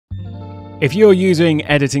If you're using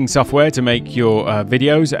editing software to make your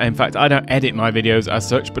videos, in fact, I don't edit my videos as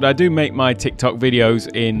such, but I do make my TikTok videos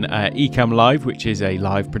in Ecamm Live, which is a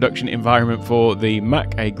live production environment for the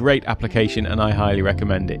Mac, a great application, and I highly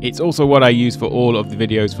recommend it. It's also what I use for all of the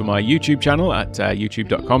videos for my YouTube channel at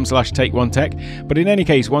youtube.com/take1tech. But in any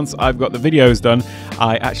case, once I've got the videos done,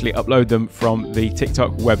 I actually upload them from the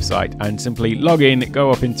TikTok website and simply log in, go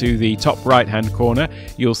up into the top right-hand corner.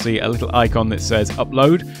 You'll see a little icon that says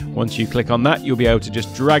upload. Once you click on that, you'll be able to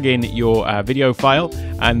just drag in your video file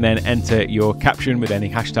and then enter your caption with any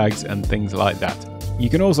hashtags and things like that. You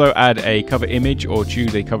can also add a cover image or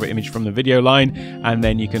choose a cover image from the video line, and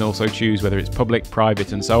then you can also choose whether it's public,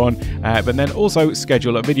 private, and so on. But then also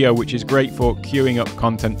schedule a video, which is great for queuing up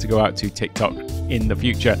content to go out to TikTok in the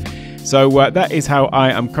future. So that is how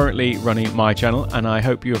I am currently running my channel, and I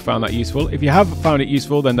hope you have found that useful. If you have found it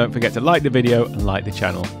useful, then don't forget to like the video and like the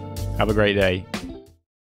channel. Have a great day.